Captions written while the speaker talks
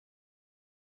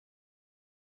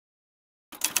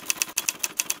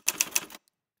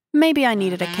Maybe I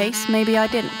needed a case, maybe I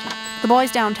didn't. The boys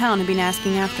downtown had been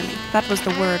asking after me. That was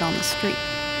the word on the street.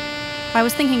 I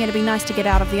was thinking it'd be nice to get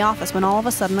out of the office when all of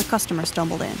a sudden a customer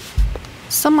stumbled in.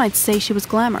 Some might say she was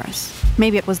glamorous.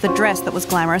 Maybe it was the dress that was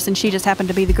glamorous and she just happened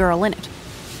to be the girl in it.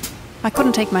 I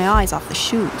couldn't take my eyes off the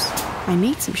shoes. I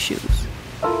need some shoes.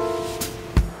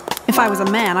 If I was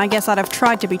a man, I guess I'd have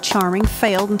tried to be charming,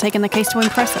 failed, and taken the case to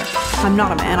impress her. I'm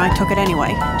not a man, I took it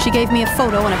anyway. She gave me a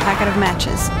photo and a packet of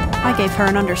matches. I gave her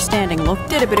an understanding look,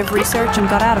 did a bit of research, and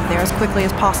got out of there as quickly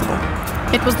as possible.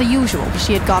 It was the usual.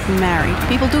 She had gotten married.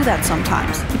 People do that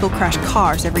sometimes. People crash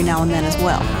cars every now and then as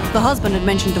well. The husband had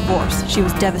mentioned divorce. She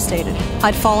was devastated.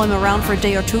 I'd follow him around for a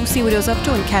day or two, see what he was up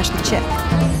to, and cash the check.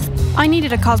 I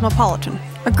needed a cosmopolitan.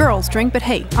 A girl's drink, but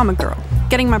hey, I'm a girl.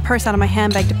 Getting my purse out of my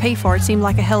handbag to pay for it seemed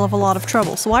like a hell of a lot of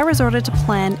trouble, so I resorted to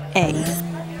plan A.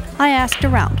 I asked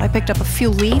around. I picked up a few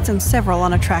leads and several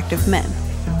unattractive men.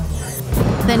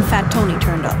 Then Fat Tony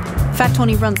turned up. Fat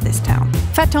Tony runs this town.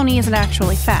 Fat Tony isn't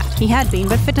actually fat. He had been,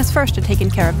 but Fitness First had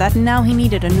taken care of that, and now he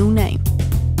needed a new name.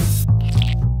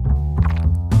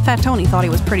 Fat Tony thought he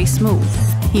was pretty smooth.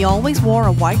 He always wore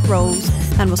a white rose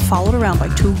and was followed around by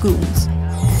 2 goons.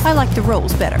 I liked the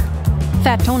rose better.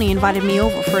 Fat Tony invited me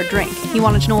over for a drink. He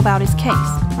wanted to know about his case.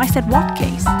 I said, what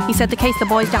case? He said the case the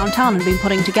boys downtown had been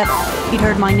putting together. He'd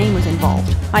heard my name was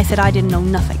involved. I said I didn't know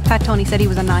nothing. Fat Tony said he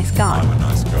was a nice guy. I'm a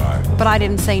nice guy. But I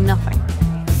didn't say nothing.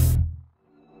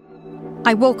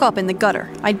 I woke up in the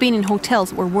gutter. I'd been in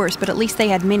hotels that were worse, but at least they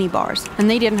had minibars. And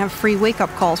they didn't have free wake-up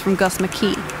calls from Gus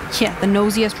McKee. Yeah, the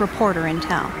nosiest reporter in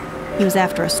town. He was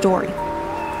after a story.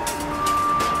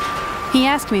 He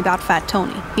asked me about Fat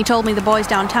Tony. He told me the boys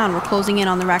downtown were closing in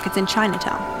on the rackets in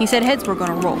Chinatown. He said heads were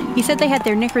gonna roll. He said they had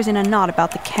their knickers in a knot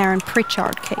about the Karen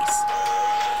Pritchard case.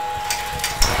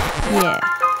 Yeah,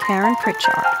 Karen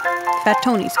Pritchard. Fat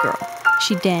Tony's girl.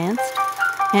 She danced,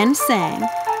 and sang,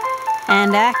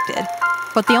 and acted.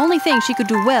 But the only thing she could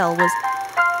do well was...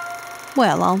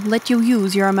 Well, I'll let you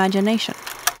use your imagination.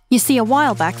 You see, a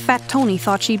while back, Fat Tony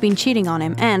thought she'd been cheating on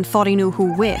him and thought he knew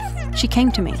who with. She came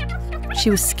to me. She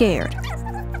was scared.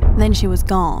 Then she was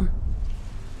gone.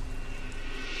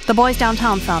 The boys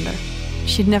downtown found her.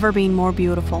 She'd never been more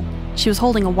beautiful. She was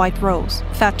holding a white rose,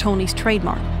 Fat Tony's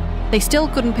trademark. They still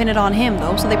couldn't pin it on him,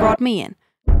 though, so they brought me in.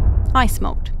 I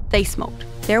smoked. They smoked.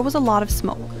 There was a lot of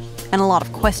smoke. And a lot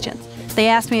of questions. They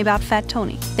asked me about Fat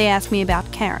Tony. They asked me about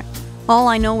Karen. All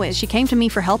I know is she came to me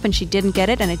for help and she didn't get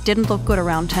it, and it didn't look good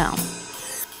around town.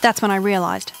 That's when I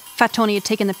realized Fat Tony had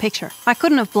taken the picture. I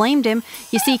couldn't have blamed him.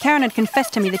 You see, Karen had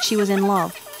confessed to me that she was in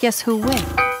love. Guess who would?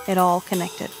 It all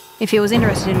connected. If he was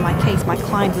interested in my case, my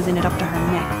client was in it up to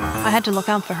her neck. I had to look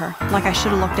out for her, like I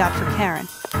should have looked out for Karen.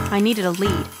 I needed a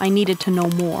lead. I needed to know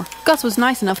more. Gus was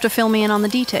nice enough to fill me in on the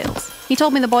details. He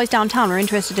told me the boys downtown were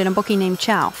interested in a bookie named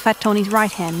Chow, Fat Tony's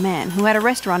right-hand man, who had a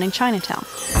restaurant in Chinatown.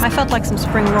 I felt like some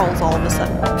spring rolls all of a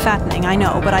sudden. Fattening, I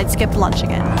know, but I'd skipped lunch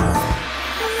again.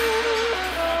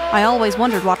 I always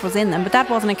wondered what was in them, but that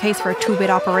wasn't a case for a 2-bit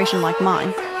operation like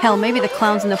mine. Hell, maybe the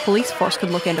clowns in the police force could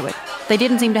look into it. They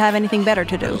didn't seem to have anything better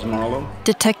to do. Mrs Marlowe?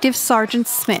 Detective Sergeant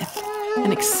Smith.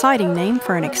 An exciting name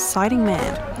for an exciting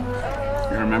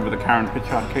man. You remember the Karen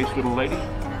Pritchard case, little lady?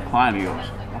 Client of yours,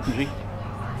 wasn't she?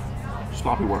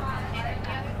 Sloppy work.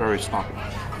 Very sloppy.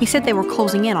 He said they were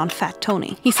closing in on Fat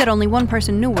Tony. He said only one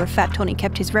person knew where Fat Tony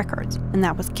kept his records, and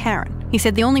that was Karen. He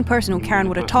said the only person who Karen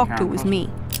would have talked to was me.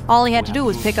 All he had to do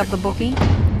was pick up the bookie,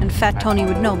 and Fat Tony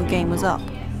would know the game was up.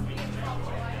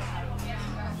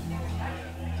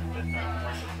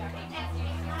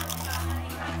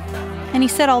 And he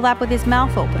said all that with his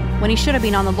mouth open, when he should have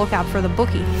been on the lookout for the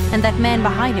bookie, and that man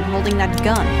behind him holding that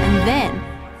gun, and then...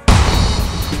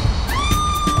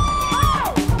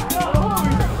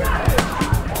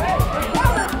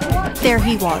 There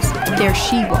he was. There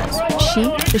she was. She?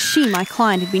 The she my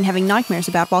client had been having nightmares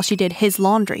about while she did his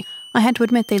laundry. I had to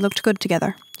admit they looked good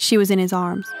together. She was in his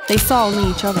arms. They saw only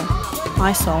each other.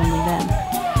 I saw only them.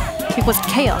 It was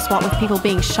chaos, what with people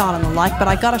being shot and the like, but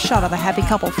I got a shot of the happy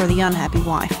couple for the unhappy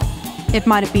wife. It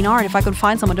might have been art if I could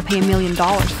find someone to pay $1 million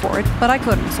for it, but I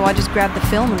couldn't, so I just grabbed the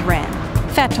film and ran.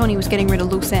 Fat Tony was getting rid of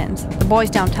loose ends. The boys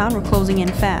downtown were closing in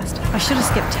fast. I should have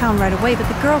skipped town right away, but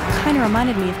the girl kind of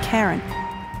reminded me of Karen.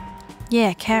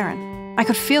 Yeah, Karen. I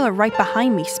could feel her right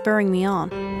behind me, spurring me on.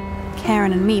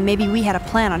 Karen and me, maybe we had a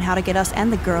plan on how to get us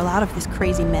and the girl out of this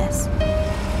crazy mess.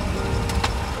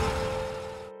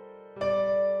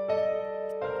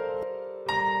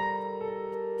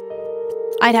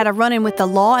 I'd had a run-in with the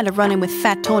law and a run-in with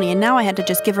Fat Tony, and now I had to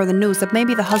just give her the news that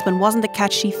maybe the husband wasn't the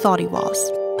catch she thought he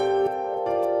was.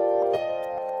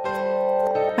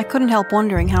 I couldn't help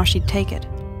wondering how she'd take it.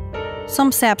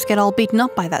 Some saps get all beaten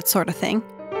up by that sort of thing.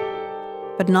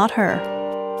 but not her.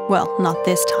 Well, not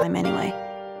this time anyway.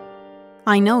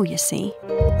 I know, you see.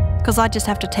 'Cause I'd just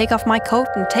have to take off my coat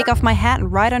and take off my hat,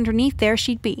 and right underneath there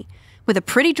she'd be, with a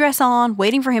pretty dress on,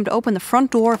 waiting for him to open the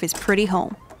front door of his pretty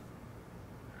home.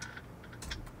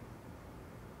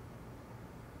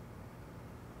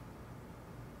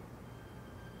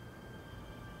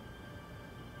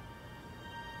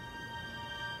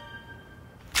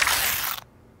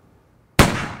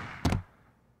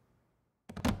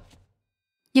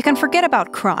 You can forget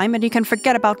about crime and you can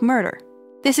forget about murder.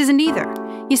 This isn't either.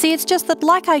 You see, it's just that,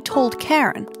 like I told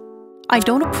Karen, I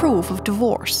don't approve of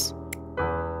divorce.